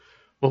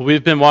Well,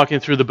 we've been walking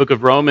through the book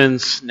of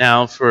Romans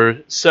now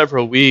for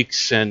several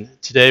weeks, and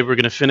today we're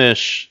going to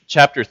finish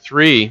chapter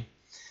 3.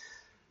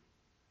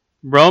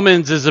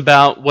 Romans is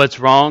about what's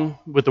wrong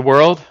with the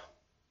world.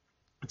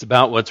 It's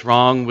about what's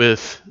wrong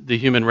with the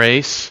human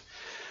race.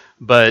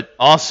 But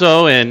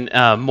also,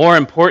 and more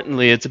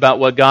importantly, it's about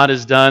what God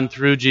has done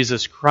through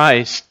Jesus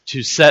Christ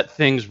to set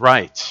things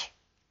right.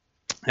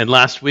 And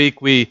last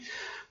week we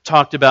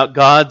talked about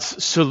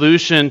God's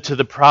solution to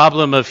the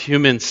problem of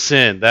human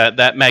sin,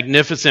 that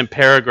magnificent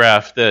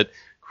paragraph that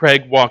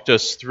Craig walked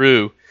us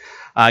through.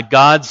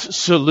 God's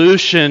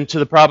solution to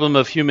the problem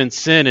of human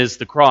sin is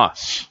the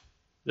cross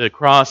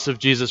of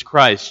Jesus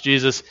Christ.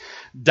 Jesus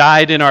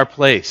died in our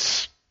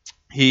place.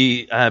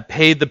 He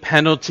paid the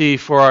penalty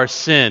for our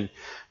sin.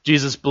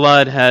 Jesus'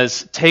 blood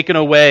has taken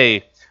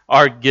away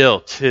our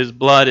guilt. His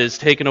blood has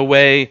taken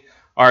away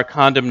our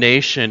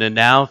condemnation, and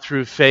now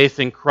through faith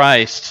in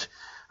Christ,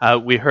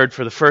 we heard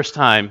for the first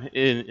time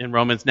in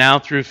Romans, now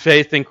through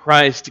faith in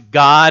Christ,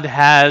 God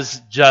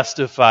has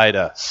justified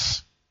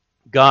us.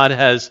 God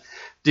has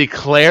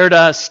declared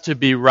us to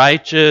be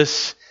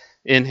righteous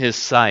in His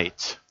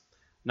sight.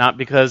 Not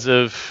because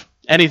of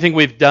anything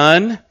we've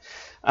done,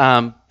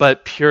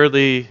 but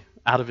purely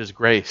out of His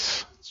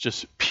grace. It's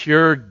just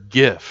pure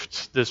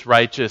gift, this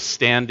righteous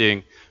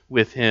standing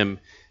with Him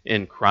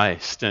in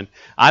Christ. And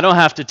I don't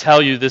have to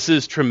tell you, this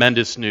is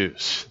tremendous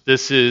news.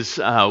 This is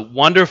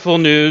wonderful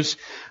news.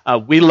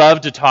 We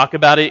love to talk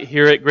about it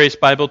here at Grace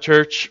Bible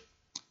Church.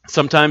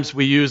 Sometimes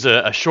we use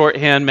a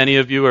shorthand many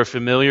of you are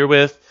familiar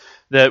with,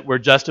 that we're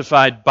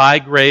justified by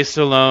grace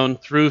alone,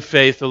 through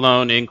faith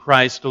alone, in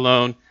Christ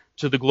alone,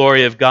 to the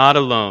glory of God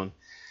alone.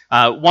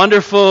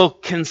 Wonderful,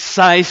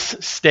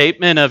 concise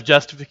statement of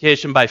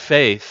justification by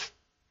faith.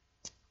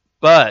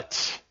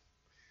 But,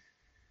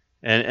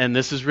 and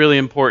this is really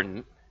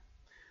important,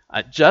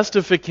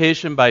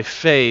 justification by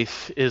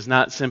faith is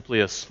not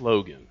simply a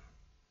slogan.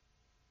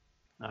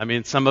 I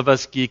mean, some of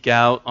us geek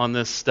out on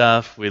this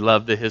stuff. We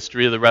love the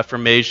history of the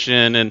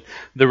Reformation and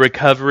the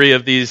recovery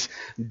of these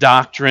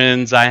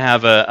doctrines. I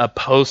have a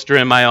poster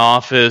in my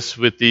office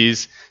with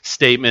these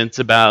statements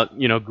about,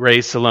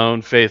 grace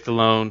alone, faith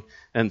alone,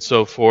 and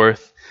so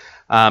forth.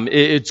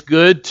 It's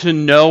good to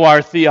know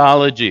our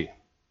theology.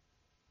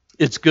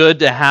 It's good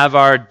to have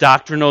our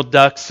doctrinal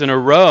ducks in a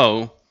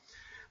row,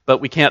 but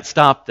we can't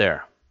stop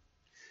there.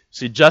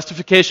 See,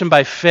 justification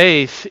by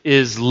faith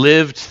is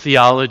lived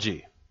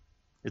theology.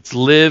 It's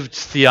lived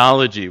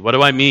theology. What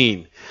do I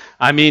mean?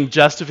 I mean,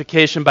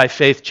 justification by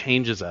faith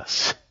changes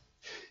us.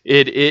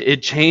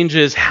 It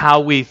changes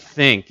how we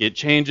think. It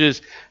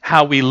changes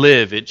how we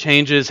live. It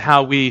changes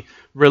how we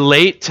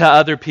relate to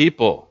other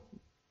people.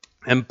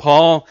 And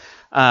Paul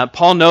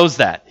knows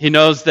that. He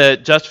knows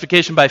that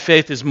justification by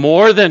faith is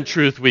more than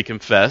truth we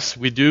confess.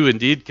 We do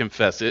indeed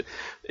confess it.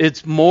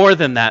 It's more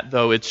than that,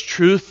 though. It's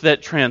truth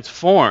that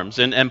transforms.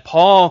 And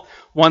Paul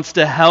wants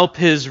to help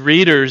his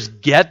readers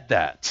get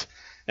that.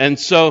 And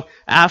so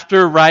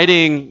after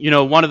writing,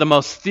 one of the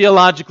most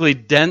theologically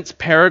dense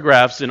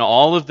paragraphs in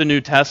all of the New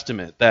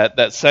Testament,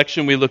 that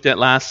section we looked at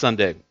last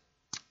Sunday,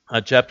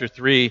 chapter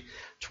 3,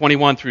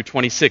 21 through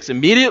 26,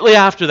 immediately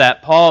after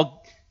that,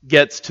 Paul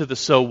gets to the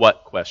so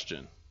what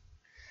question.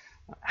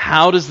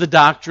 How does the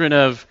doctrine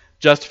of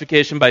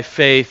justification by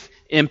faith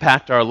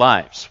impact our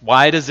lives?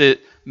 Why does it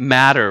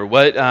matter?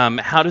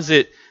 How does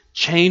it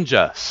change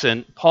us?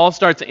 And Paul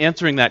starts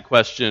answering that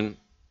question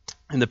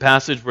in the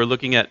passage we're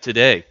looking at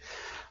today.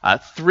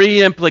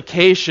 3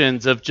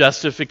 implications of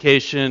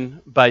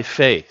justification by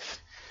faith.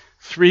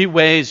 3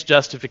 ways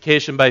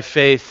justification by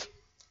faith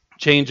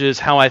changes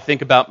how I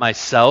think about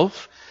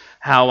myself,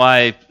 how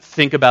I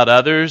think about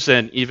others,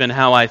 and even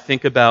how I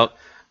think about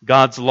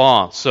God's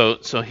law. So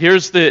here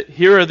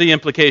are the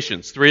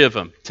implications, 3 of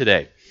them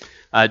today.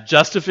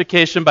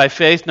 Justification by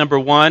faith, number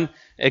 1,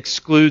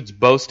 excludes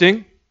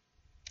boasting.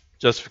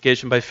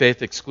 Justification by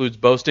faith excludes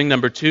boasting.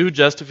 Number 2,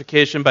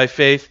 justification by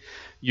faith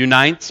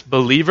unites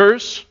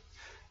believers.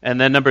 And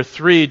then number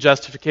 3,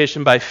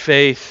 justification by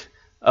faith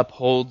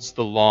upholds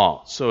the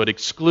law. So it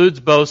excludes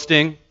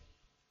boasting,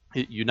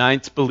 it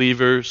unites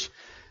believers,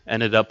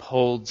 and it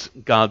upholds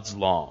God's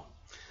law.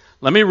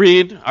 Let me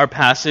read our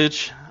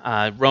passage,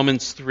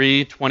 Romans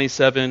 3,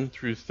 27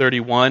 through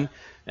 31,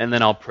 and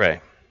then I'll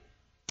pray.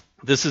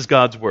 This is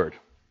God's word.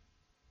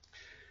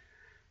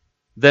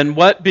 Then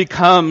what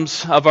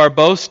becomes of our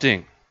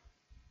boasting?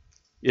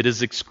 It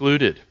is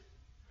excluded.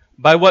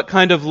 By what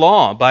kind of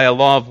law? By a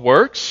law of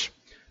works?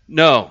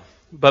 No,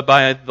 but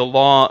by the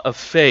law of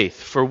faith.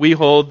 For we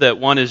hold that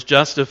one is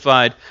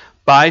justified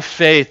by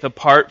faith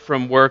apart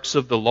from works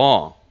of the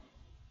law.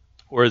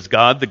 Or is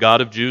God the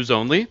God of Jews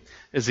only?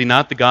 Is He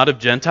not the God of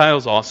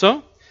Gentiles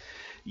also?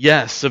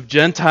 Yes, of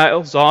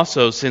Gentiles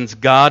also, since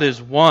God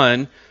is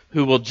one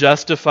who will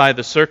justify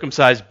the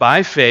circumcised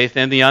by faith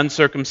and the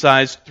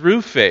uncircumcised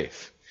through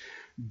faith.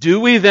 Do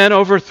we then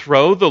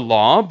overthrow the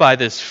law by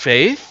this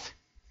faith?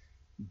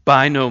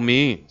 By no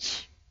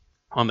means.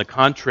 On the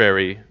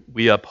contrary,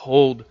 we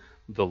uphold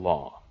the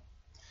law.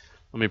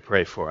 Let me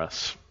pray for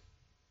us.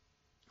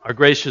 Our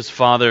gracious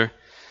Father,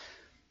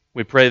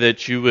 We pray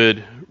that you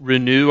would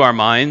renew our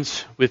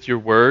minds with your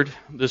word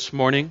this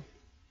morning.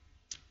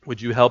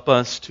 Would you help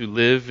us to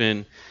live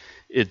in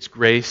its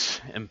grace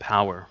and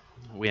power?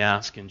 We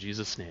ask in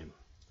Jesus' name.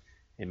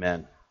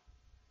 Amen.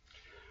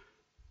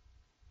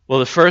 Well,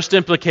 the first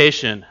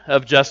implication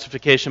of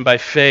justification by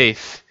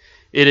faith,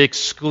 it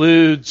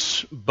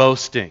excludes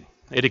boasting.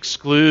 It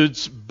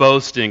excludes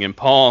boasting. And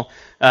Paul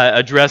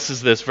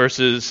addresses this,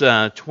 verses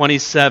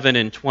 27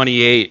 and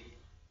 28.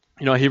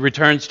 He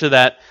returns to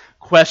that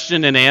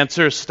question and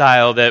answer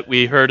style that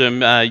we heard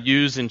him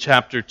use in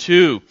chapter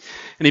 2.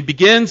 And he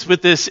begins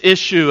with this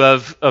issue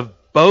of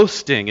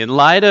boasting. In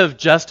light of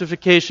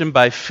justification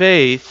by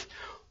faith,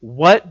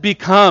 what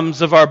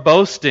becomes of our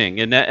boasting?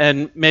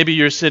 And maybe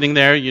you're sitting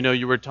there,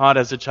 you were taught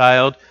as a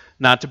child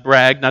not to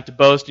brag, not to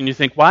boast, and you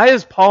think, why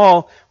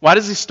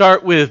does he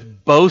start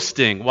with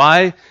boasting?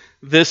 Why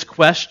this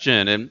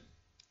question? And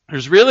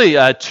there's really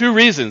two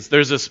reasons.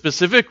 There's a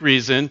specific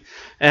reason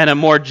and a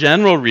more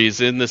general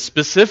reason. The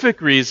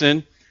specific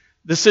reason,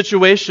 the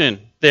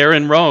situation there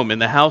in Rome, in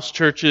the house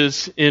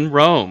churches in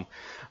Rome.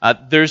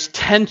 There's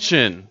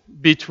tension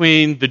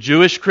between the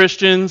Jewish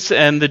Christians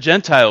and the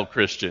Gentile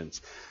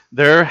Christians.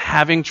 They're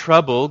having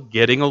trouble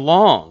getting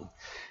along.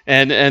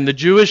 And the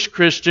Jewish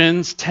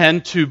Christians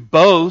tend to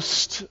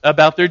boast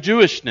about their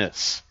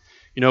Jewishness.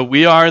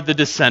 We are the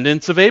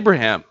descendants of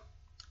Abraham.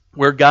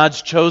 We're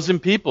God's chosen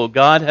people.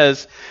 God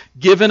has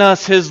given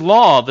us His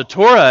law, the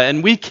Torah,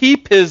 and we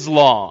keep His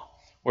law.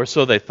 Or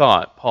so they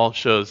thought. Paul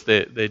shows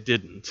they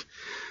didn't.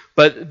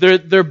 But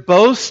they're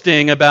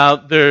boasting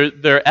about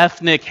their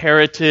ethnic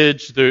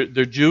heritage, their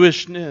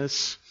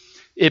Jewishness.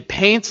 It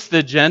paints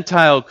the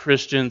Gentile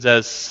Christians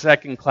as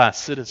second-class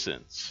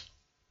citizens.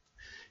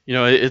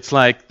 It's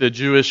like the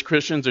Jewish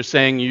Christians are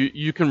saying,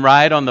 you can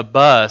ride on the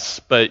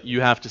bus, but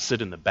you have to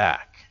sit in the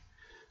back.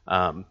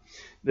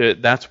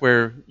 That's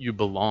where you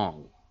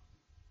belong.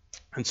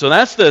 And so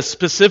that's the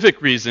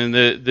specific reason,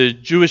 the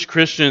Jewish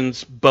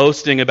Christians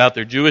boasting about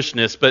their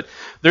Jewishness. But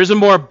there's a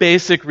more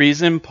basic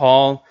reason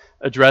Paul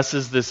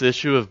addresses this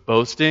issue of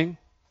boasting,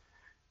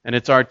 and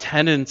it's our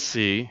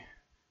tendency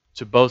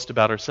to boast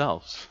about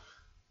ourselves.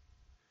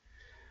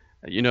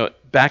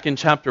 Back in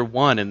chapter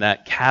 1, in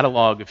that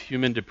catalog of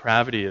human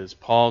depravity, as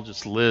Paul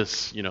just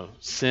lists,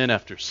 sin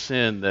after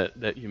sin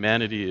that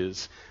humanity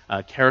is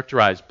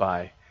characterized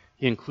by,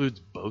 he includes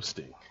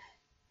boasting.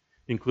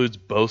 He includes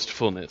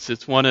boastfulness.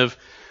 It's one of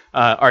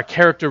our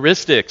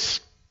characteristics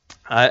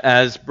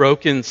as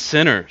broken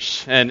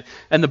sinners. And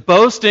the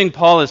boasting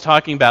Paul is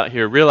talking about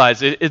here,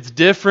 realize it's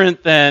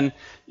different than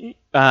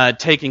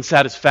taking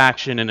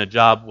satisfaction in a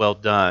job well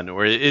done,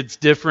 or it's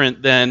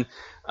different than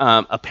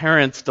a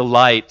parent's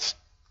delight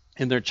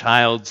in their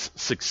child's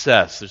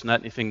success. There's not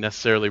anything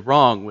necessarily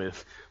wrong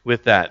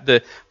with that.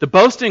 The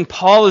boasting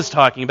Paul is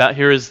talking about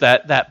here is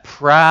that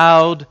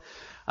proud,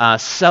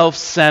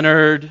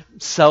 self-centered,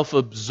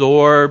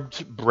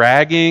 self-absorbed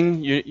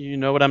bragging. You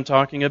know what I'm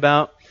talking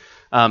about?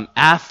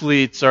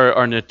 Athletes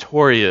are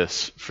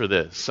notorious for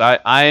this.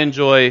 I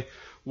enjoy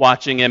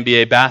watching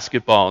NBA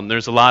basketball, and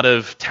there's a lot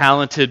of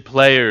talented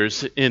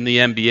players in the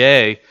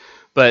NBA,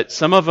 but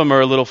some of them are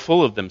a little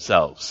full of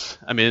themselves.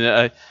 I mean,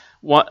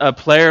 a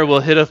player will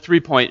hit a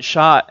three-point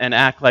shot and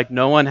act like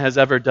no one has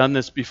ever done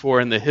this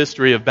before in the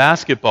history of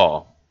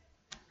basketball.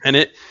 And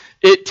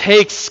it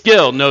takes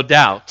skill, no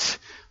doubt.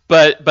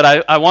 But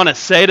I want to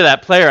say to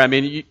that player,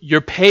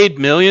 you're paid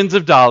millions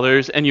of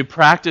dollars and you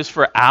practice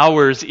for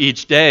hours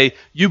each day.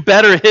 You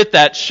better hit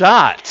that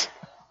shot.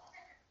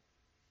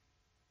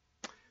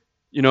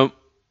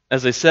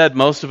 As I said,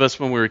 most of us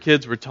when we were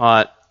kids were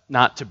taught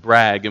not to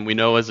brag, and we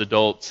know as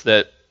adults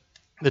that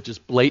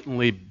just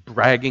blatantly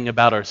bragging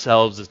about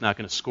ourselves is not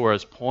going to score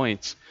us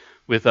points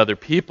with other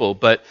people,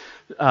 but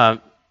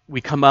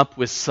we come up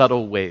with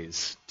subtle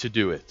ways to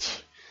do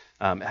it.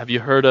 Have you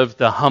heard of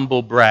the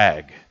humble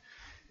brag?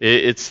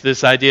 It's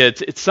this idea,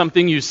 it's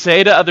something you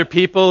say to other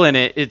people, and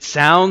it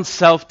sounds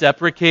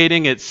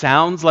self-deprecating, it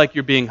sounds like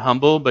you're being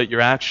humble, but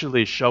you're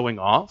actually showing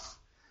off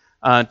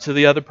to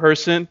the other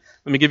person.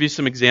 Let me give you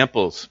some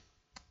examples.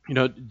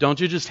 Don't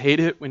you just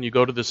hate it when you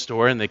go to the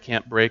store and they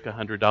can't break a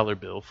 $100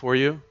 bill for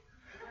you?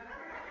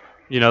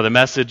 The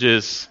message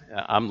is,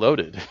 I'm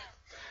loaded.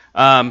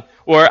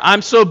 Or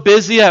I'm so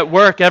busy at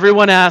work,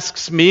 everyone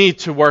asks me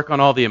to work on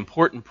all the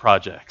important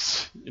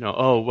projects.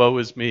 Oh, woe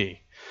is me.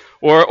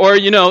 Or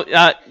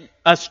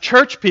us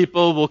church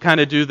people will kind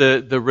of do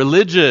the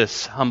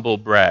religious humble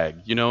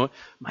brag.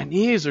 My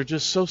knees are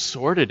just so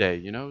sore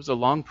today. It was a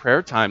long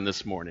prayer time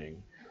this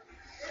morning.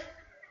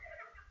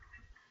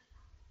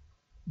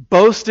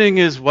 Boasting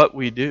is what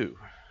we do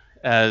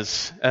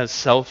as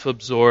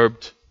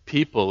self-absorbed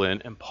people.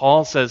 And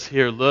Paul says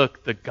here,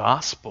 look, the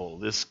gospel,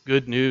 this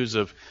good news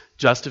of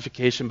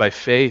justification by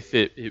faith,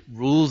 it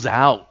rules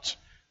out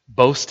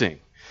boasting.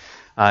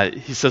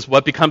 He says,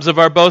 what becomes of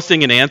our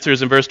boasting? And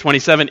answers in verse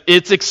 27,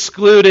 it's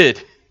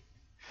excluded.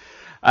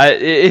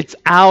 It's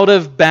out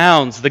of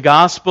bounds. The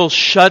gospel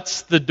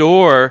shuts the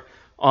door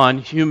on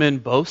human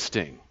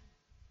boasting.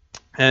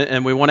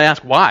 And we want to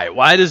ask why.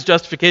 Why does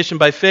justification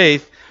by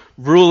faith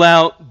rule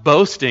out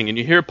boasting. And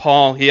you hear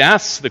Paul, he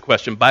asks the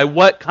question, by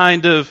what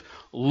kind of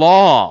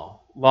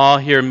law? Law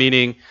here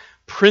meaning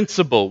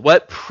principle.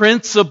 What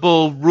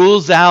principle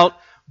rules out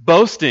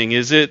boasting?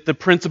 Is it the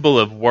principle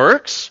of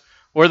works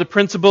or the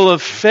principle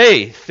of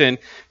faith? And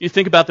you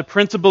think about the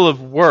principle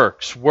of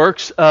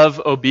works of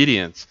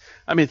obedience.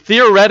 I mean,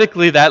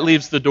 theoretically, that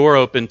leaves the door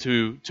open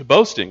to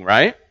boasting,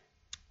 right?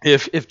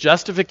 If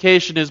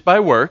justification is by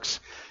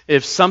works,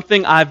 if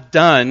something I've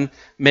done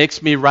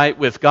makes me right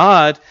with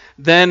God,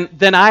 then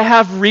I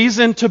have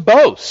reason to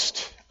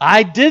boast.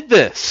 I did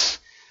this.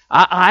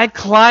 I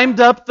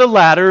climbed up the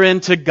ladder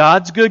into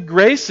God's good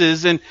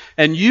graces, and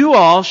you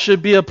all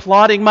should be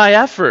applauding my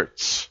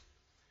efforts.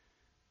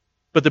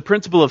 But the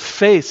principle of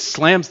faith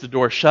slams the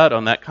door shut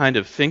on that kind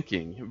of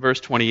thinking. Verse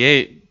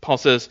 28, Paul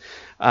says,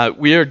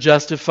 we are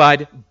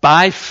justified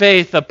by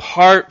faith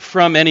apart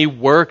from any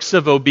works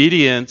of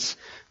obedience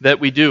that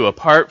we do,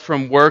 apart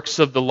from works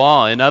of the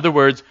law. In other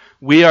words,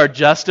 we are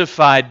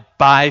justified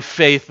by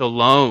faith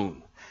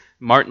alone.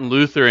 Martin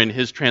Luther, in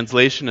his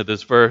translation of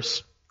this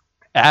verse,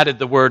 added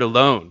the word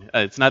alone.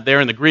 It's not there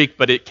in the Greek,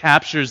 but it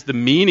captures the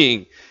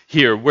meaning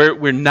here.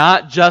 We're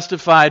not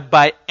justified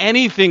by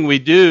anything we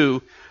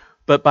do,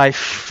 but by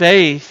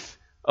faith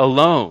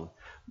alone.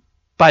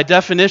 By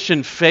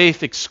definition,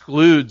 faith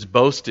excludes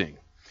boasting.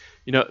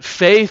 You know,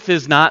 faith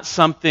is not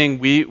something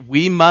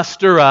we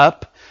muster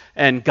up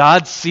and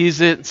God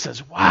sees it and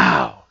says,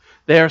 wow,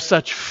 they are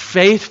such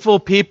faithful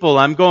people.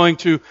 I'm going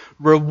to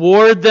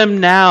reward them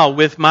now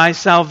with my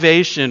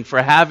salvation for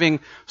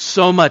having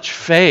so much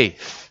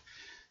faith.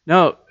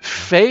 No,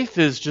 faith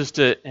is just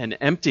an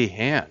empty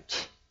hand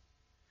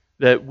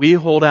that we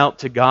hold out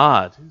to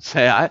God and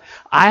say,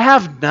 I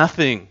have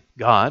nothing,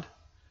 God.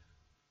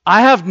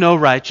 I have no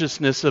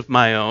righteousness of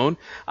my own.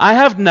 I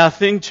have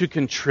nothing to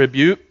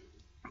contribute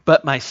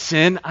but my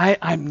sin.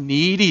 I'm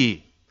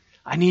needy.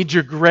 I need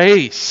your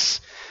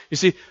grace. You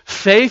see,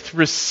 faith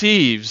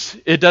receives,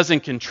 it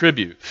doesn't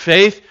contribute.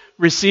 Faith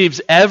receives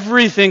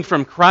everything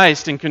from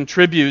Christ and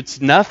contributes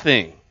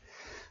nothing.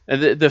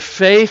 The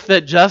faith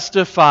that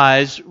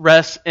justifies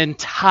rests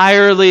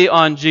entirely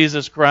on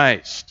Jesus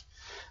Christ.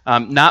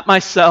 Not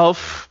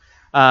myself,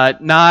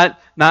 not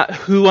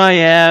who I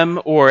am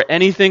or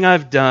anything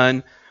I've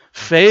done.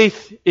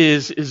 Faith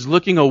is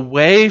looking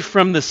away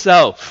from the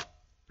self,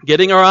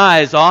 getting our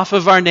eyes off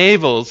of our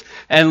navels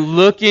and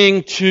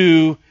looking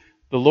to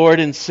the Lord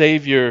and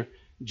Savior,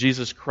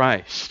 Jesus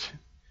Christ.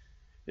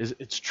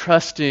 It's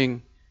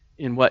trusting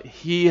in what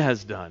He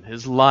has done,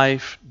 His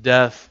life,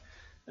 death,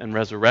 and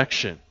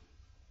resurrection.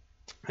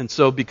 And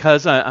so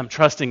because I'm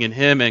trusting in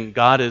Him and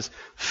God has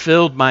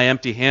filled my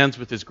empty hands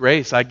with His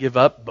grace, I give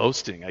up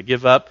boasting. I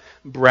give up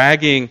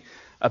bragging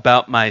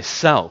about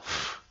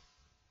myself.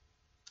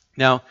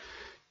 Now,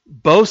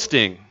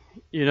 boasting,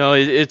 you know,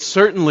 it's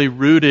certainly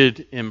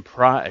rooted in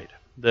pride.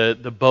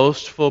 The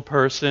boastful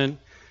person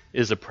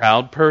is a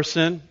proud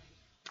person,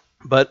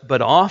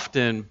 but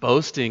often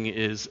boasting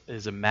is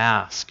a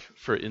mask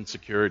for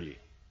insecurity.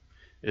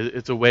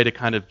 It's a way to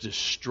kind of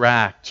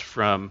distract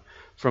from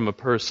a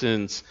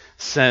person's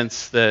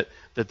sense that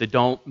they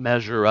don't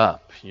measure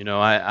up. You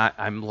know,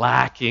 I'm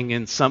lacking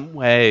in some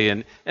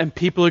way, and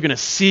people are going to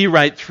see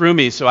right through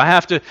me. So I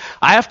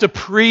have to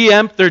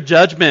preempt their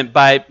judgment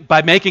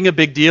by making a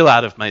big deal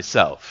out of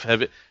myself.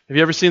 Have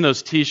you ever seen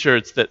those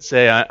T-shirts that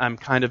say I'm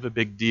kind of a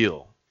big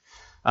deal?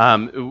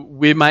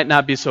 We might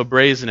not be so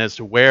brazen as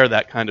to wear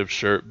that kind of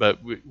shirt, but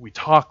we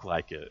talk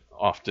like it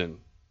often.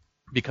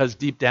 Because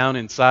deep down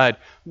inside,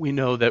 we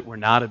know that we're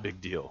not a big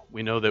deal.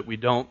 We know that we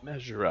don't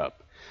measure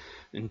up.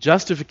 And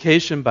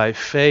justification by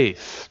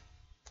faith,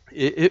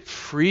 it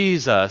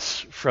frees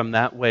us from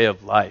that way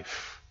of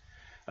life,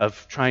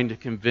 of trying to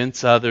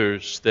convince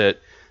others that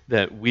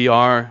we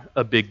are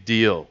a big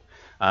deal,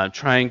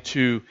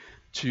 it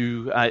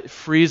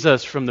frees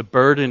us from the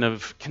burden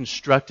of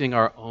constructing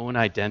our own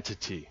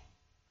identity,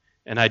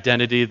 an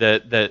identity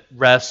that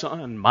rests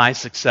on my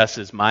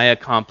successes, my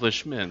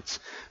accomplishments,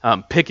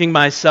 picking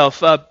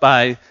myself up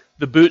by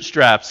the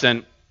bootstraps,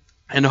 and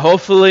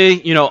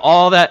hopefully, you know,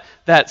 all that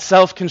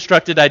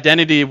self-constructed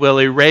identity will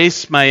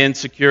erase my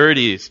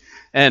insecurities.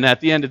 And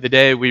at the end of the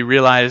day, we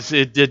realize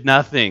it did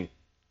nothing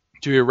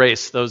to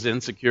erase those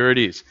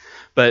insecurities.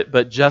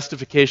 But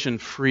justification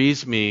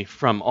frees me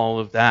from all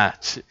of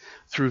that.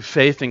 Through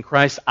faith in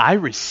Christ, I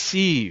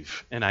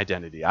receive an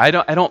identity. I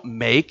don't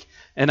make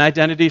an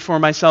identity for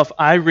myself.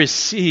 I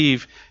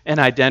receive an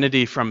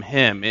identity from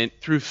Him. And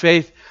through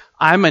faith,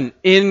 I'm an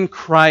in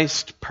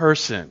Christ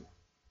person.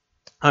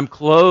 I'm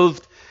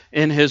clothed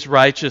in His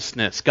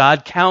righteousness.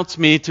 God counts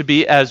me to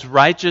be as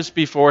righteous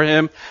before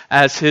Him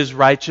as His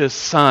righteous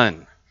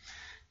Son.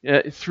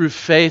 Through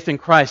faith in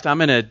Christ,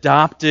 I'm an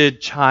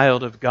adopted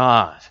child of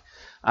God.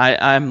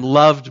 I'm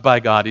loved by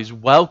God. He's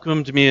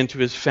welcomed me into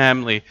His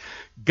family.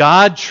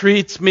 God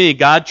treats me,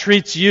 God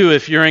treats you,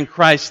 if you're in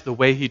Christ, the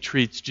way He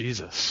treats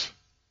Jesus.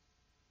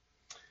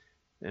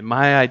 And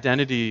my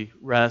identity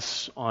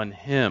rests on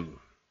Him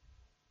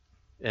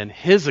and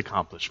His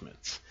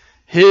accomplishments,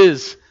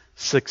 His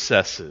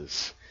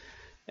successes.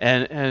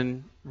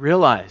 And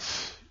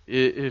realize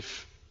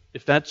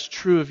If that's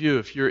true of you,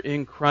 if you're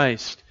in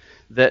Christ,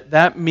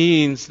 that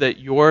means that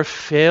your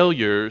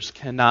failures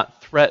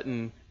cannot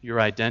threaten your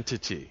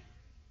identity.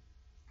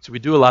 So we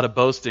do a lot of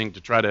boasting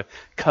to try to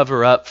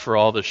cover up for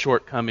all the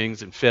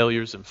shortcomings and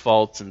failures and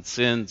faults and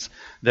sins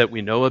that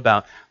we know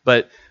about.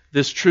 But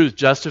this truth,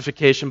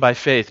 justification by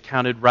faith,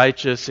 counted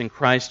righteous in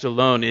Christ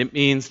alone, it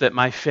means that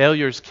my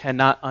failures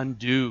cannot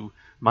undo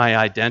my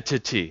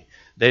identity.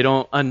 They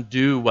don't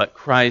undo what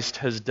Christ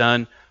has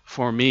done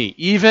for me.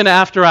 Even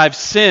after I've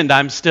sinned,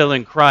 I'm still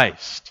in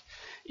Christ.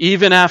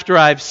 Even after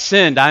I've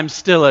sinned, I'm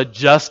still a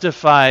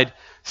justified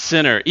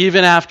sinner.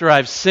 Even after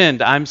I've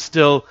sinned, I'm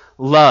still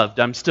loved.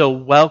 I'm still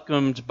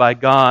welcomed by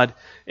God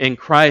in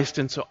Christ.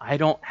 And so I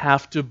don't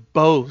have to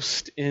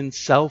boast in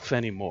self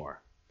anymore.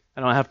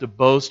 I don't have to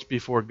boast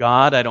before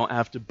God. I don't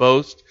have to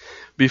boast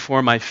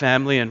before my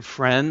family and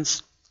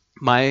friends.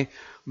 My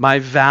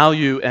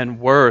value and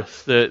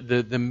worth,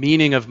 the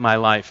meaning of my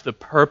life, the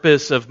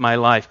purpose of my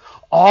life,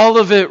 all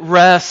of it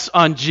rests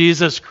on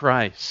Jesus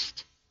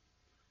Christ.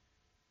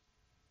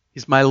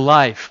 He's my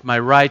life, my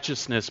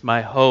righteousness,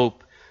 my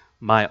hope,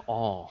 my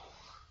all.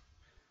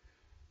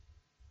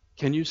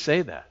 Can you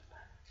say that?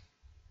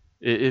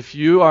 If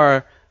you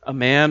are a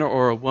man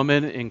or a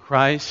woman in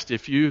Christ,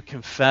 if you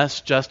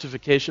confess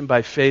justification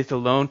by faith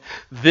alone,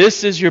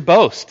 this is your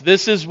boast.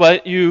 This is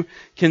what you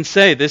can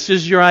say. This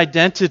is your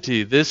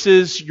identity. This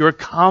is your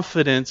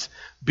confidence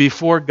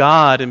before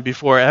God and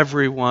before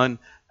everyone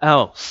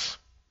else.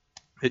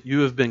 That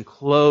you have been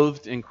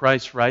clothed in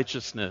Christ's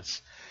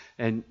righteousness.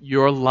 And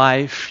your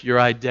life, your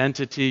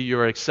identity,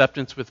 your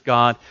acceptance with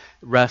God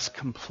rests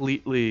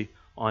completely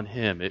on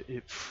Him.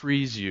 It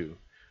frees you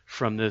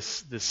from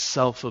this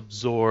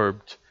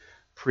self-absorbed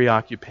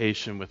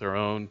preoccupation with our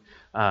own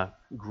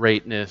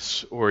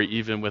greatness or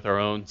even with our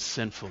own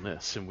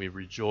sinfulness, and we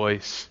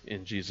rejoice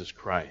in Jesus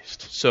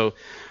Christ. So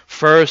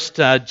first,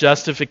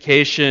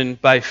 justification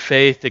by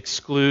faith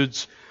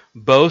excludes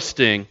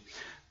boasting.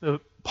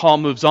 Paul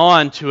moves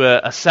on to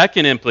a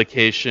second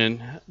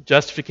implication.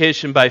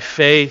 Justification by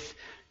faith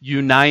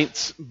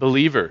unites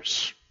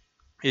believers.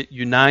 It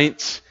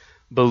unites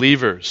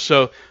believers.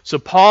 So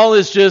Paul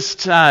has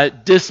just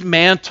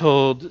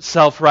dismantled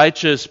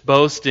self-righteous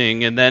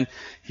boasting, and then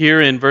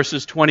here in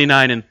verses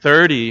 29 and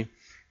 30,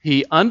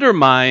 he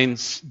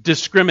undermines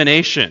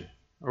discrimination,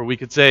 or we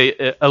could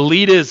say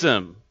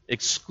elitism,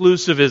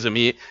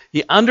 exclusivism.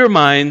 He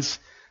undermines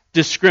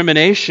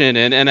discrimination,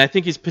 and I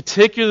think he's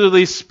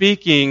particularly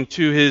speaking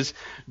to his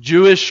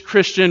Jewish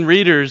Christian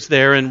readers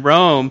there in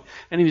Rome,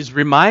 and he's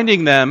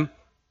reminding them,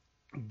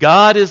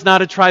 God is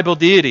not a tribal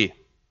deity.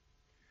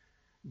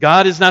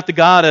 God is not the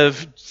God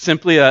of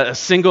simply a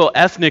single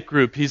ethnic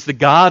group. He's the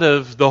God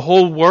of the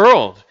whole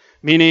world,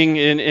 meaning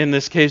in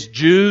this case,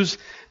 Jews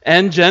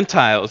and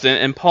Gentiles.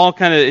 And Paul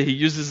he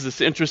uses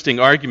this interesting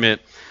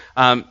argument.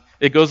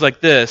 It goes like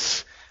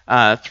this,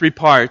 3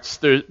 parts.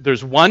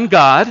 There's one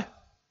God,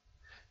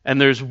 and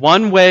there's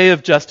one way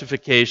of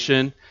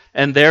justification,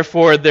 and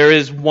therefore there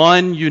is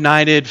one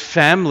united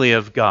family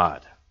of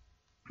God,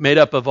 made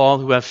up of all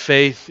who have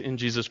faith in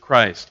Jesus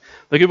Christ.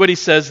 Look at what he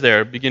says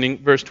there, beginning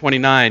verse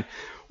 29.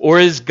 Or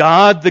is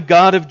God the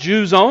God of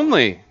Jews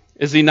only?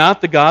 Is He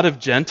not the God of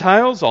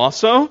Gentiles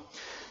also?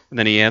 And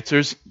then he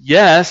answers,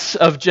 yes,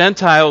 of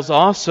Gentiles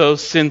also,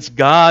 since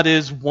God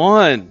is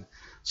one.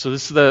 So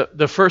this is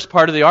the first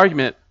part of the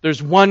argument.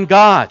 There's one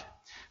God.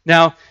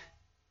 Now,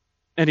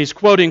 and he's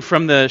quoting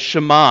from the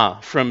Shema,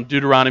 from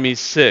Deuteronomy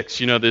 6,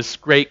 this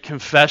great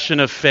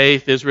confession of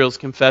faith, Israel's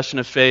confession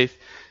of faith.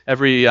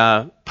 Every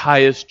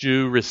pious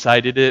Jew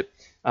recited it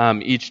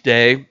each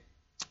day.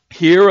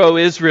 Hear, O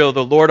Israel,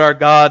 the Lord our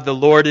God, the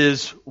Lord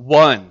is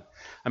one.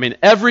 I mean,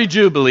 every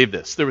Jew believed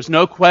this. There was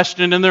no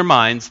question in their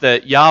minds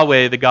that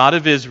Yahweh, the God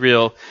of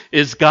Israel,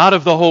 is God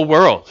of the whole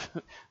world.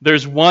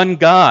 There's one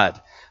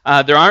God.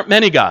 There aren't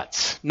many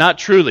gods, not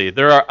truly.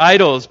 There are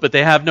idols, but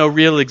they have no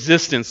real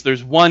existence.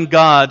 There's one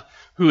God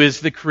who is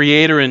the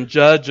creator and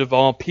judge of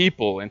all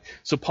people. And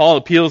so Paul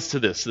appeals to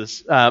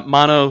this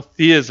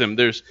monotheism.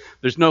 There's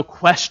no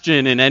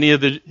question in any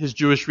of his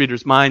Jewish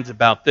readers' minds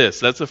about this.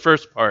 That's the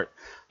first part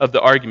of the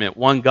argument,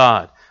 one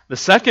God. The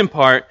second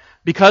part,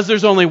 because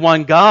there's only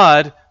one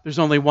God, there's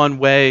only one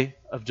way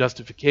of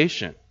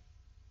justification.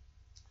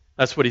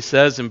 That's what he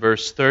says in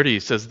verse 30. He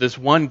says, this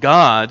one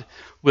God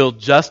will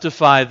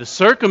justify the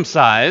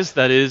circumcised,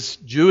 that is,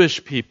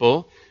 Jewish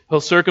people. He'll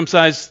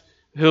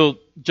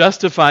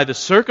justify the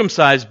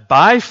circumcised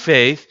by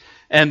faith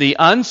and the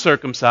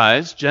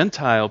uncircumcised,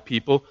 Gentile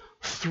people,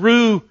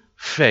 through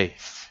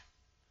faith.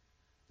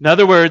 In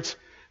other words,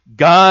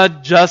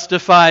 God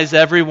justifies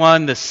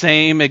everyone the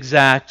same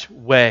exact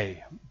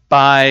way,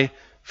 by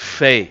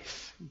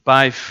faith.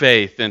 By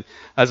faith. And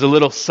as a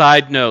little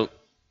side note,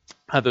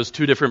 those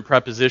 2 different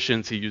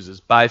prepositions he uses,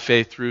 by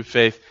faith, through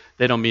faith,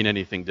 they don't mean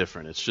anything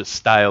different. It's just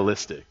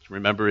stylistic.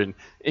 Remember in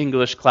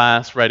English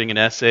class, writing an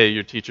essay,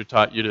 your teacher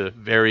taught you to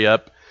vary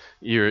up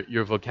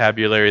your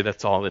vocabulary.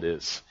 That's all it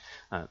is.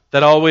 I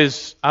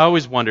always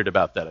wondered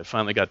about that. I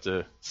finally got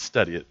to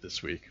study it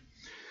this week.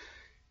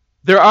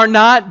 There are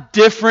not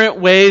different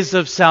ways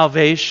of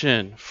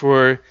salvation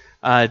for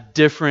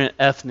different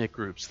ethnic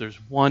groups. There's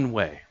one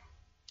way.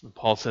 And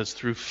Paul says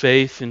through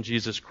faith in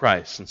Jesus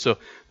Christ. And so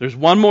there's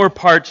one more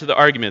part to the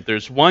argument.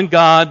 There's one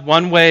God,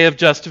 one way of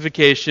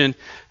justification.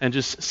 And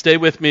just stay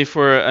with me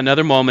for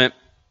another moment.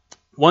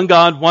 One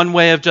God, one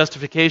way of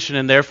justification,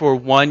 and therefore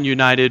one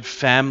united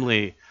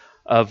family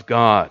of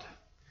God.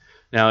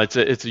 Now, it's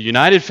a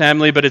united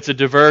family, but it's a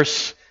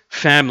diverse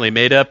family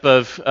made up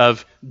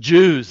of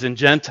Jews and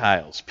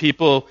Gentiles,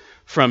 people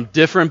from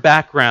different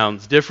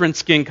backgrounds, different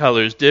skin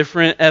colors,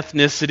 different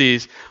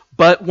ethnicities,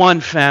 but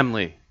one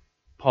family,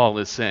 Paul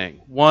is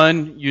saying.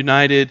 One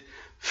united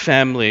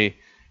family,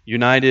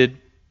 united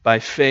by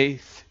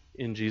faith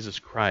in Jesus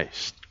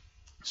Christ.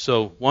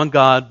 So, one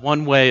God,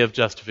 one way of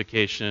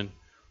justification,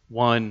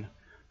 one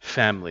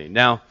family.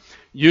 Now,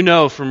 you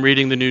know from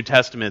reading the New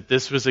Testament,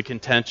 this was a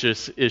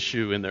contentious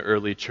issue in the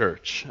early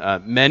church.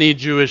 Many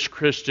Jewish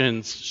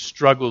Christians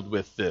struggled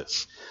with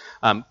this.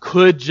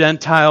 Could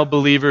Gentile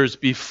believers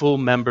be full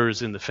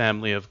members in the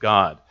family of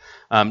God?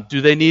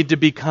 Do they need to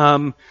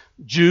become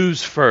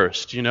Jews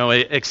first?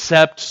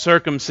 Accept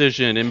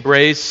circumcision,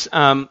 embrace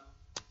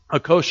a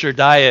kosher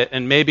diet,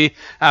 and maybe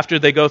after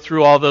they go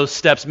through all those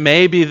steps,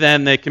 maybe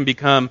then they can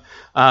become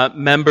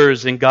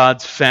members in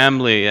God's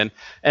family.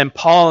 And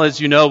Paul, as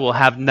you know, will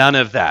have none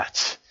of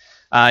that.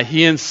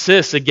 He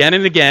insists again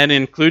and again,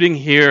 including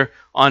here,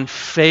 on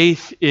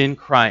faith in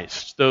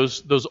Christ.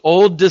 Those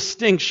old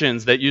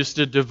distinctions that used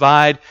to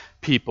divide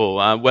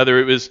people, whether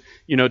it was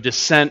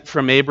descent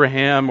from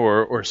Abraham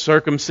or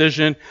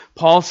circumcision,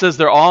 Paul says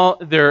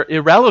they're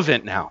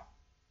irrelevant now.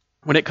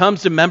 When it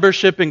comes to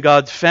membership in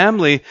God's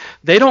family,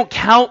 they don't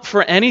count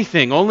for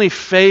anything. Only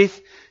faith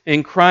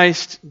in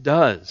Christ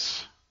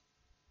does.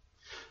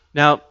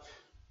 Now,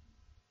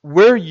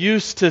 we're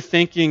used to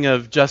thinking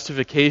of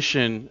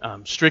justification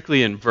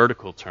strictly in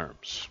vertical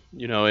terms.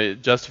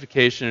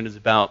 Justification is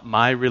about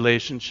my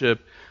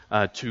relationship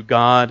to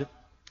God,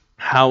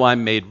 how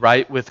I'm made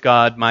right with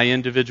God, my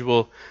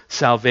individual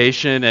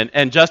salvation.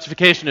 And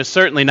justification is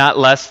certainly not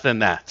less than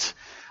that.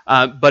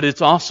 But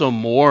it's also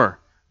more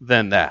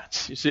than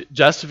that. You see,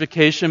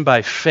 justification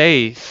by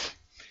faith,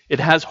 it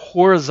has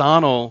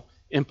horizontal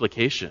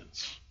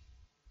implications.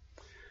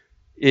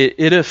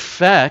 It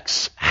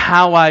affects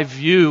how I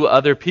view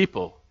other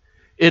people.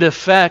 It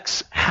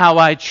affects how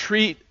I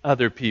treat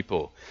other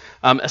people,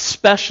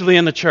 especially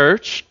in the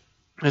church.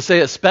 I say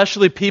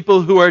especially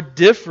people who are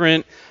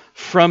different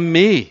from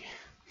me.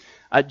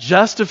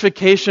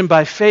 Justification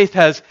by faith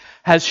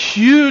has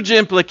huge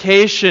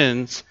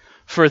implications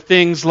for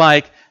things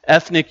like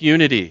ethnic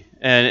unity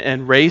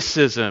and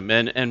racism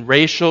and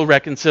racial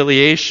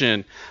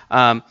reconciliation,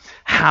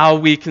 how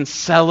we can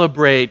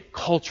celebrate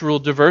cultural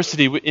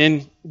diversity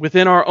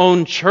within our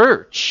own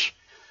church.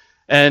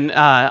 And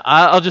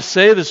I'll just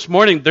say this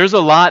morning, there's a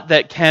lot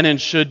that can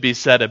and should be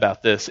said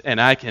about this,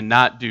 and I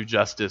cannot do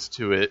justice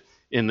to it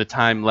in the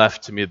time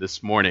left to me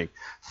this morning.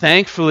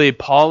 Thankfully,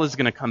 Paul is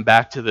going to come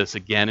back to this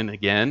again and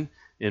again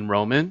in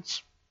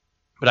Romans,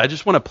 but I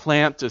just want to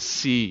plant a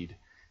seed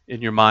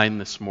in your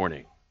mind this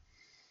morning.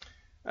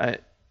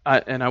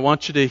 And I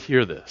want you to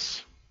hear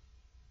this.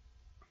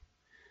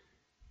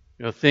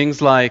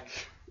 Things like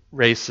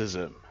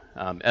racism,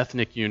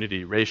 ethnic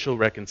unity, racial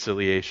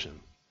reconciliation,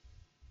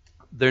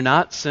 they're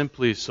not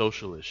simply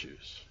social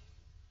issues.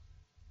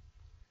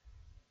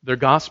 They're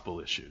gospel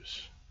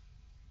issues.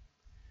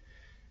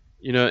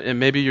 And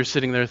maybe you're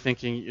sitting there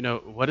thinking,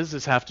 what does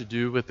this have to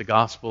do with the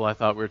gospel? I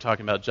thought we were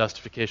talking about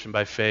justification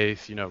by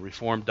faith,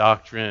 Reformed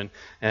doctrine,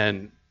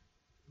 and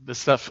this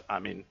stuff,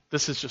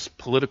 this is just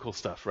political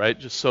stuff, right?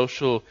 Just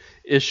social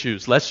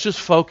issues. Let's just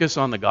focus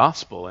on the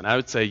gospel. And I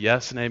would say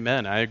yes and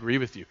amen. I agree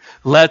with you.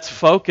 Let's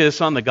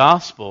focus on the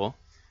gospel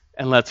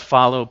and let's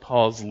follow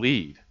Paul's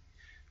lead.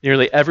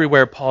 Nearly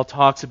everywhere Paul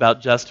talks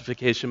about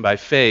justification by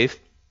faith,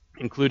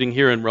 including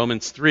here in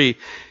Romans 3,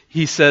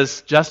 he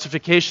says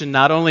justification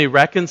not only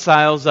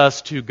reconciles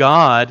us to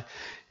God,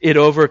 it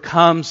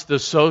overcomes the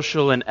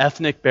social and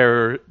ethnic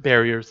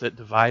barriers that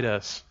divide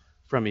us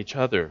from each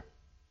other.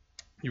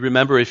 You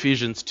remember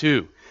Ephesians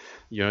 2.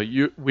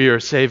 We are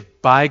saved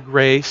by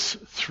grace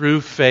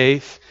through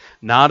faith,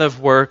 not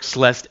of works,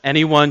 lest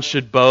anyone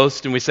should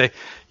boast. And we say,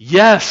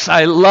 yes,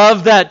 I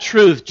love that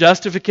truth,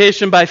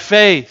 justification by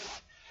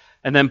faith.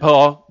 And then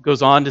Paul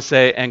goes on to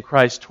say, and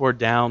Christ tore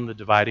down the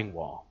dividing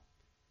wall.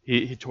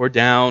 He tore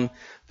down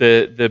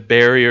the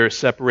barrier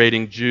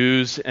separating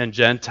Jews and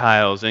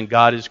Gentiles, and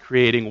God is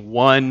creating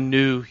one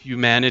new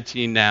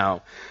humanity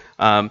now.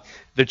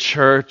 The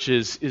church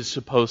is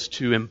supposed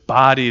to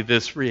embody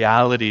this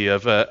reality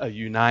of a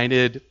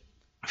united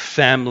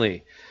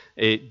family,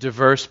 a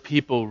diverse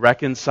people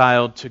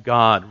reconciled to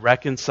God,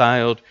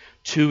 reconciled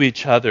to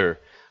each other,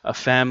 a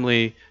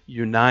family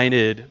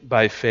united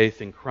by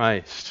faith in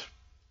Christ.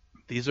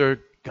 These are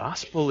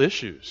gospel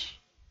issues.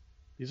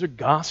 These are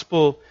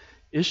gospel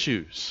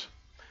issues.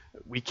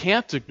 We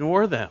can't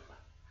ignore them.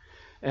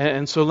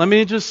 And so let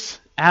me just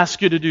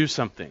ask you to do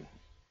something.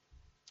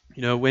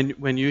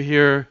 When you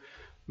hear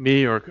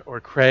me or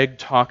Craig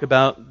talk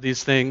about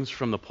these things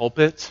from the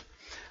pulpit,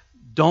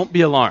 don't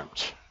be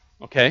alarmed,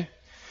 okay?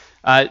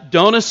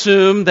 Don't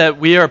assume that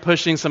we are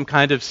pushing some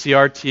kind of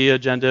CRT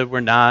agenda. We're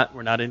not.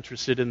 We're not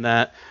interested in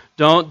that.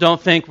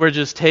 Don't think we're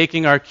just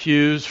taking our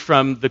cues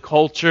from the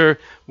culture.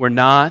 We're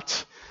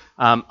not.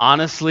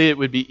 Honestly, it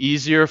would be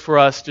easier for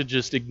us to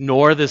just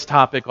ignore this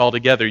topic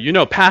altogether. You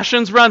know,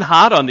 passions run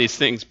hot on these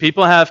things.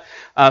 People have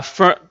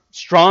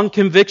strong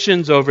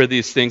convictions over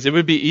these things. It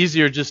would be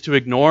easier just to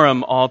ignore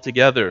them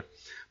altogether.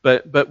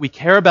 But we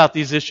care about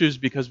these issues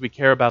because we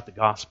care about the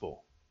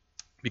gospel,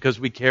 because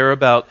we care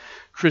about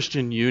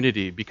Christian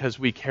unity, because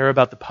we care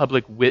about the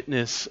public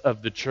witness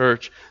of the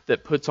church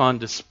that puts on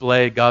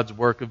display God's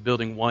work of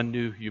building one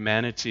new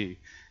humanity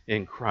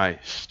in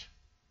Christ.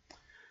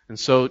 And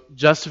so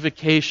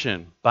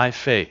justification by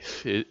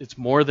faith, it's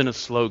more than a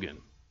slogan.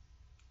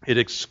 It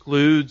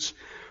excludes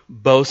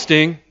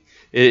boasting.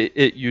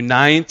 It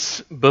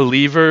unites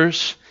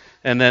believers.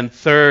 And then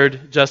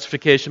third,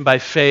 justification by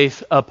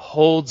faith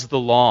upholds the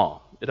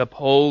law. It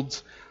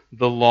upholds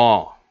the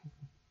law.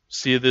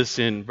 See this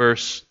in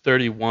verse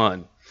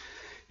 31.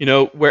 You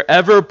know,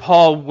 wherever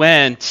Paul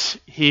went,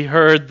 he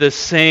heard the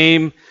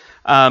same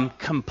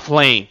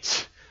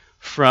complaint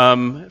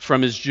from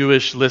his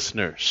Jewish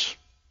listeners.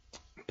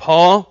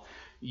 Paul,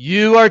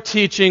 you are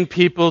teaching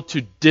people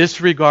to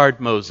disregard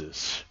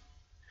Moses.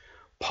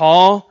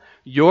 Paul,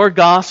 your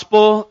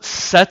gospel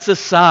sets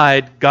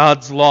aside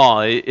God's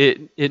law.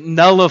 It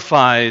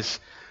nullifies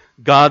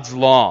God's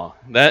law.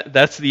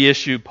 That's the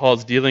issue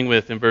Paul's dealing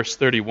with in verse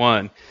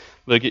 31.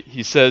 Look,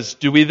 he says,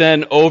 do we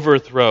then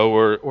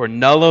overthrow or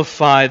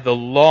nullify the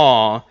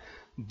law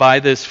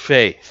by this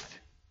faith?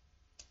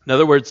 In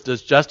other words,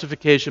 does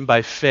justification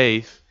by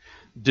faith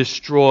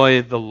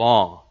destroy the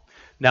law?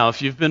 Now,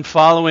 if you've been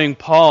following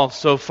Paul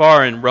so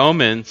far in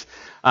Romans,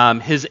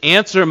 his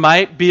answer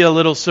might be a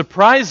little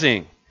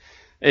surprising.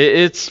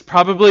 It's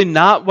probably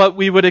not what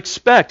we would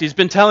expect. He's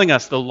been telling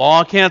us the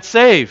law can't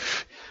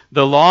save.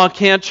 The law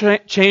can't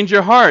change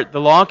your heart.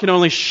 The law can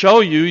only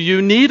show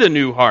you need a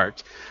new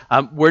heart.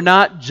 We're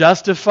not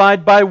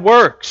justified by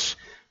works.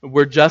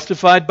 We're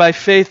justified by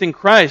faith in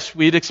Christ.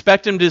 We'd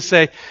expect him to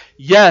say,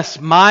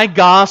 yes, my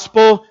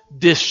gospel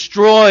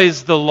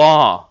destroys the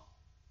law.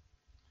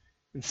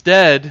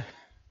 Instead,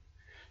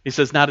 he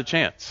says, not a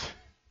chance.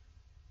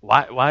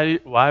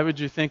 Why would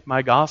you think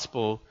my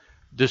gospel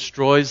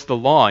destroys the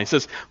law? He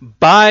says,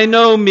 by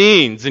no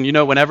means. And you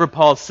know, whenever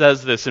Paul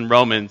says this in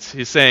Romans,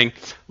 he's saying,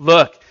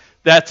 look,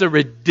 that's a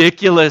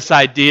ridiculous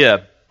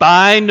idea.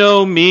 By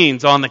no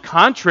means. On the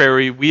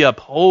contrary, we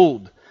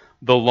uphold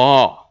the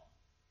law.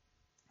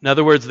 In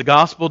other words, the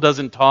gospel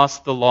doesn't toss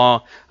the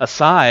law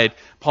aside.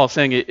 Paul's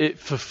saying it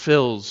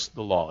fulfills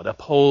the law. It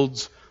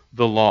upholds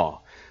the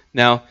law.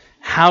 Now,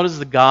 how does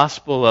the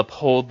gospel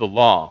uphold the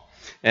law?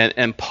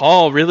 And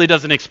Paul really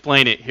doesn't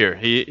explain it here.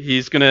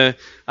 He's going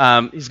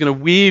to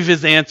weave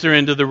his answer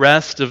into the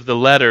rest of the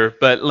letter.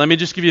 But let me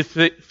just give you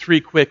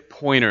three quick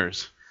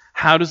pointers.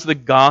 How does the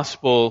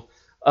gospel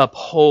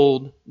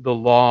uphold the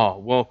law?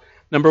 Well,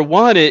 number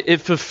one,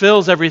 it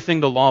fulfills everything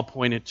the law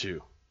pointed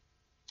to.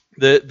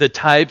 The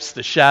types,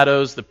 the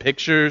shadows, the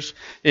pictures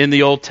in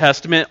the Old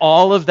Testament,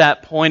 all of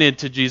that pointed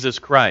to Jesus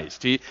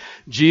Christ.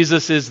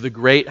 Jesus is the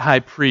great high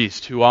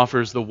priest who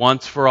offers the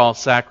once-for-all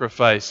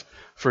sacrifice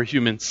for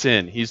human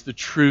sin. He's the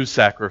true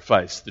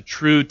sacrifice, the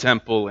true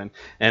temple,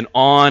 and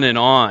on and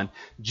on.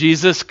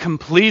 Jesus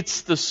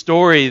completes the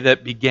story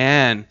that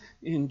began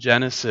in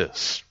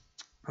Genesis.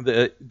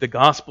 The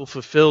gospel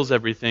fulfills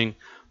everything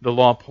the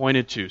law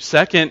pointed to.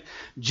 Second,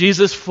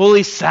 Jesus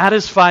fully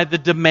satisfied the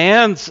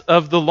demands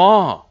of the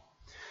law.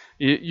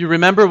 You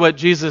remember what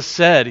Jesus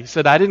said. He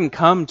said, I didn't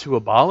come to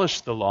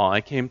abolish the law.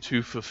 I came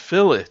to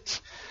fulfill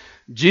it.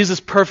 Jesus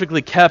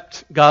perfectly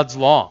kept God's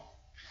law.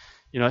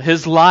 You know,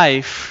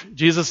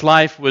 Jesus'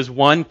 life was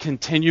one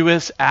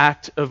continuous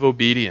act of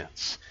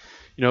obedience.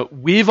 You know,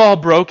 we've all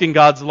broken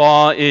God's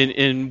law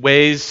in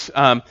ways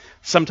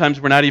sometimes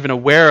we're not even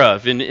aware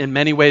of. In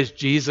many ways,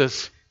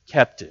 Jesus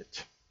kept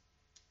it.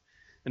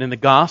 And in the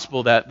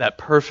gospel, that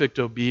perfect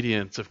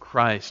obedience of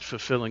Christ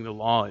fulfilling the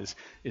law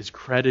is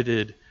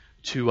credited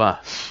to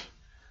us.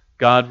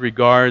 God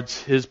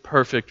regards his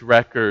perfect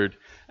record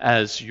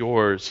as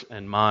yours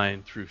and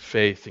mine through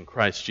faith in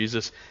Christ.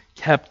 Jesus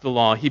kept the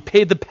law. He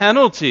paid the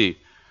penalty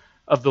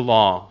of the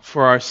law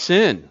for our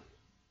sin.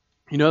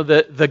 You know,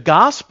 the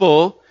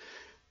gospel,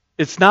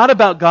 it's not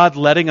about God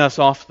letting us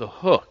off the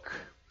hook.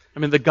 I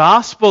mean, the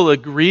gospel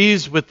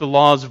agrees with the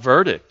law's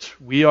verdict.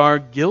 We are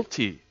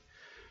guilty.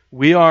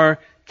 We are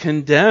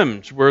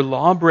condemned. We're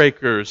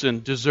lawbreakers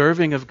and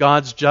deserving of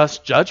God's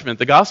just judgment.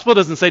 The gospel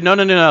doesn't say, no,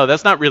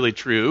 that's not really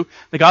true.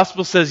 The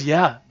gospel says,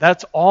 yeah,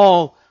 that's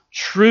all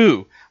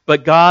true.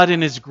 But God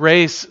in his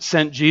grace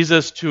sent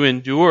Jesus to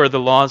endure the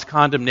law's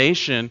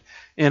condemnation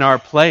in our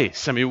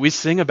place. I mean, we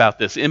sing about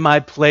this. In my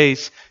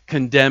place,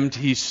 condemned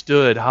he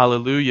stood.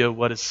 Hallelujah,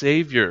 what a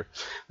Savior.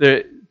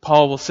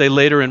 Paul will say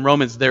later in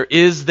Romans, there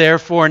is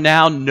therefore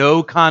now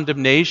no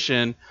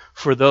condemnation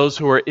for those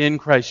who are in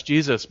Christ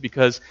Jesus,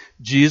 because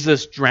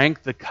Jesus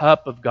drank the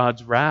cup of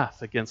God's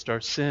wrath against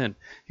our sin.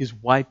 He's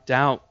wiped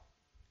out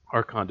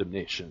our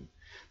condemnation.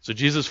 So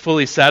Jesus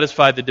fully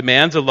satisfied the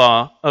demands of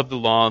the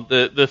law.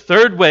 The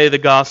third way the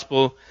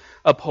gospel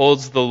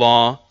upholds the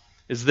law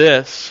is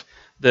this: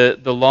 the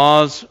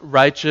law's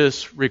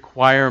righteous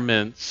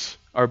requirements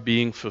are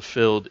being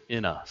fulfilled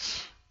in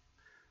us.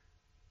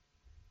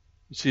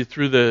 You see,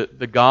 through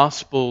the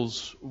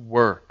gospel's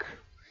work,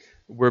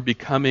 we're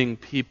becoming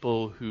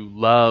people who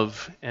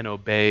love and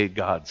obey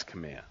God's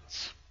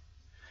commands.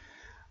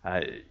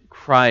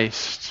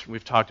 Christ,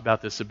 we've talked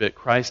about this a bit,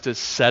 Christ has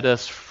set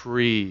us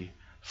free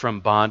from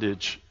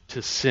bondage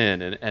to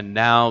sin. And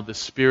now the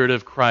Spirit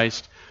of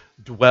Christ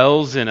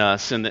dwells in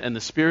us, and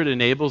the Spirit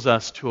enables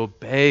us to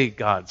obey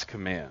God's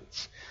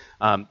commands,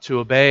 to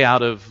obey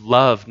out of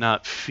love,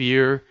 not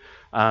fear,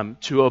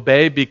 to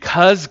obey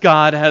because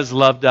God has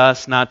loved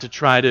us, not to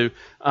try to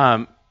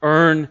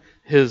earn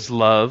His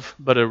love,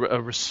 but a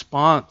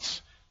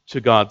response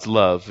to God's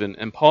love.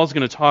 And Paul's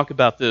going to talk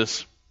about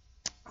this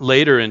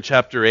later in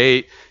chapter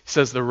 8. He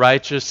says the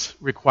righteous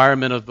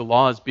requirement of the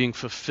law is being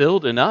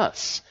fulfilled in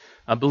us,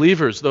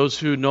 believers, those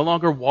who no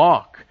longer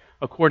walk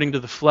according to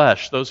the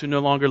flesh, those who no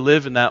longer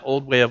live in that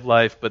old way of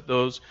life, but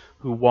those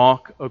who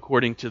walk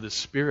according to the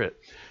Spirit.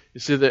 You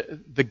see,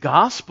 the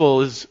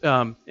gospel is,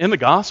 in the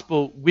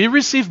gospel, we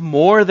receive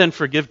more than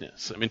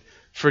forgiveness. I mean,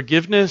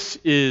 forgiveness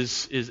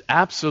is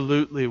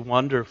absolutely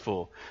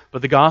wonderful,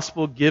 but the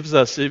gospel gives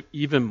us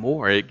even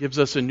more. It gives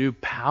us a new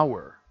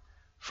power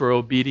for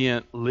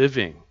obedient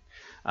living.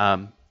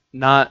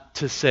 Not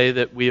to say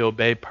that we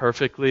obey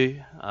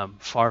perfectly,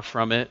 far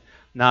from it.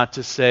 Not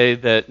to say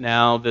that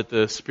now that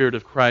the Spirit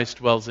of Christ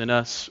dwells in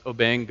us,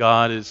 obeying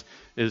God is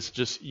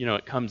just,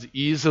 it comes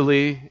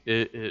easily.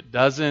 It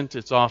doesn't.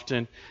 It's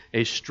often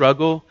a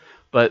struggle.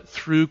 But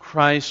through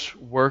Christ's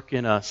work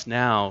in us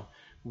now,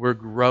 we're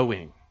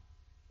growing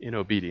in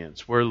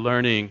obedience. We're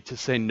learning to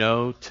say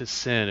no to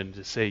sin and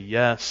to say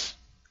yes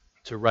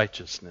to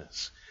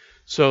righteousness.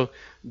 So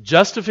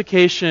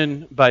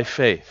justification by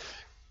faith,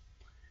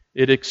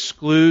 it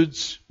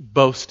excludes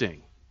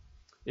boasting.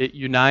 It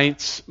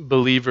unites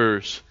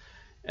believers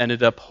and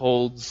it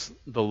upholds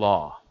the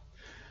law.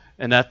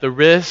 And at the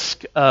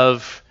risk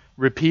of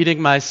repeating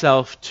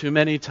myself too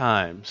many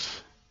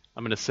times,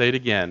 I'm going to say it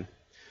again.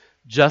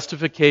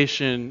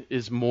 Justification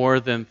is more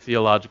than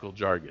theological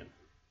jargon.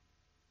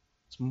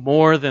 It's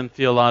more than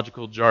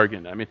theological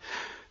jargon. I mean,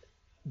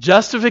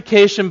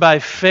 justification by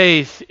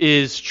faith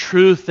is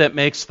truth that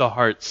makes the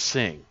heart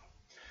sing.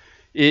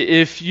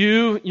 If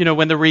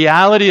when the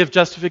reality of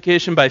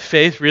justification by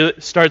faith really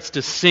starts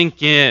to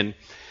sink in,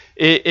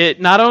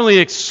 it not only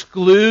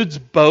excludes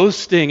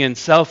boasting in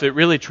self, it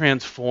really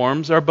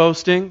transforms our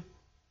boasting.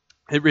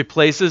 It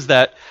replaces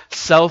that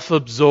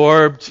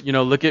self-absorbed,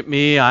 look at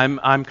me,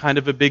 I'm kind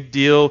of a big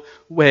deal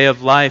way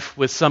of life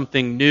with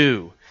something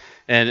new.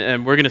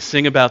 And we're going to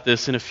sing about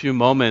this in a few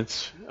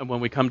moments when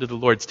we come to the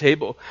Lord's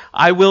table.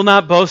 I will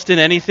not boast in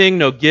anything,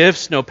 no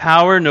gifts, no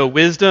power, no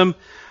wisdom,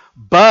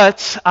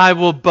 but I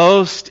will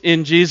boast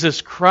in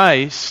Jesus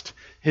Christ,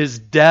 His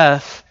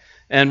death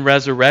and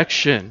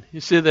resurrection. You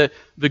see, the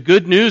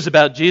good news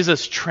about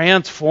Jesus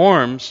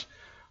transforms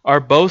our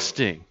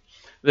boasting.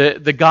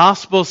 The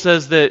gospel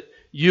says that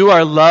you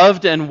are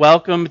loved and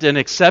welcomed and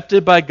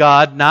accepted by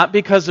God, not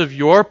because of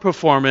your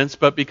performance,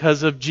 but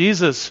because of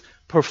Jesus'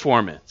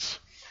 performance.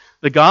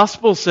 The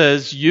gospel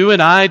says you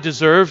and I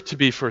deserve to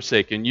be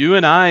forsaken. You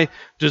and I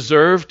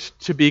deserved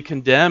to be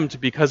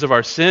condemned because of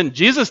our sin.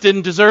 Jesus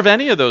didn't deserve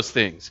any of those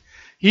things.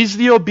 He's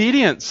the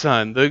obedient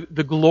Son,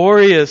 the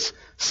glorious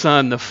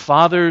Son, the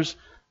Father's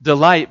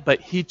delight, but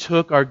He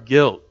took our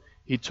guilt.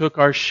 He took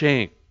our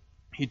shame.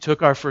 He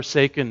took our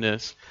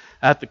forsakenness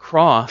at the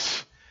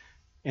cross,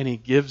 and He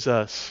gives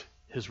us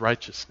His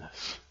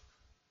righteousness.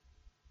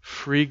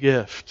 Free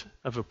gift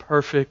of a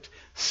perfect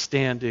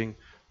standing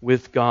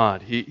with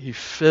God. He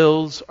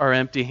fills our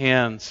empty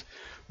hands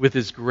with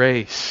His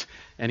grace,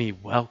 and He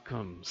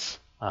welcomes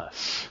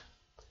us.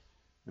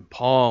 And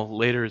Paul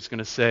later is going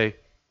to say,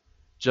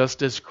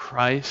 just as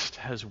Christ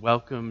has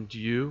welcomed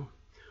you,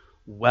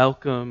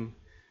 welcome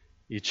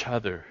each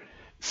other.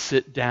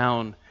 Sit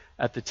down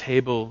at the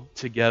table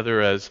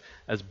together as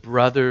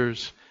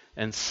brothers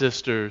and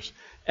sisters,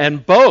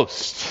 and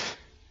boast,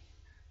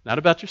 not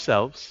about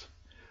yourselves,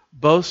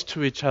 boast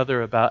to each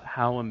other about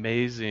how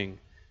amazing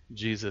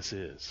Jesus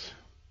is.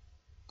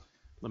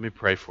 Let me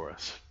pray for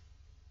us.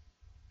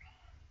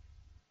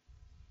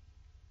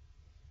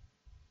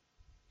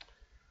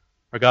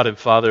 Our God and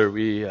Father,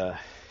 we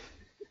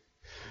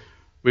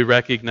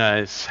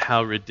recognize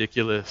how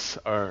ridiculous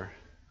our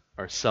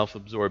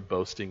self-absorbed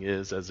boasting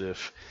is, as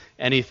if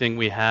anything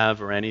we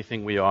have or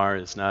anything we are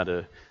is not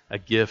a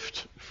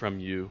gift from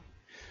you.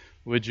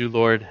 Would you,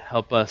 Lord,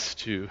 help us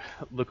to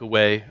look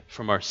away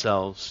from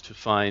ourselves, to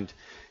find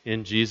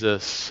in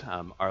Jesus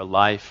our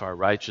life, our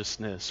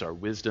righteousness, our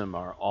wisdom,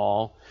 our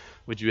all.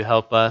 Would you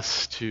help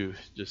us to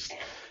just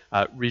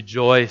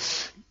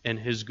rejoice and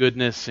His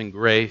goodness and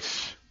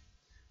grace,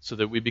 so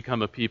that we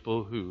become a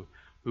people who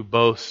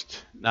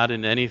boast not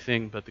in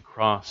anything but the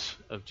cross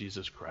of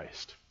Jesus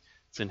Christ.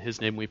 It's in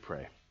His name we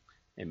pray.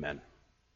 Amen.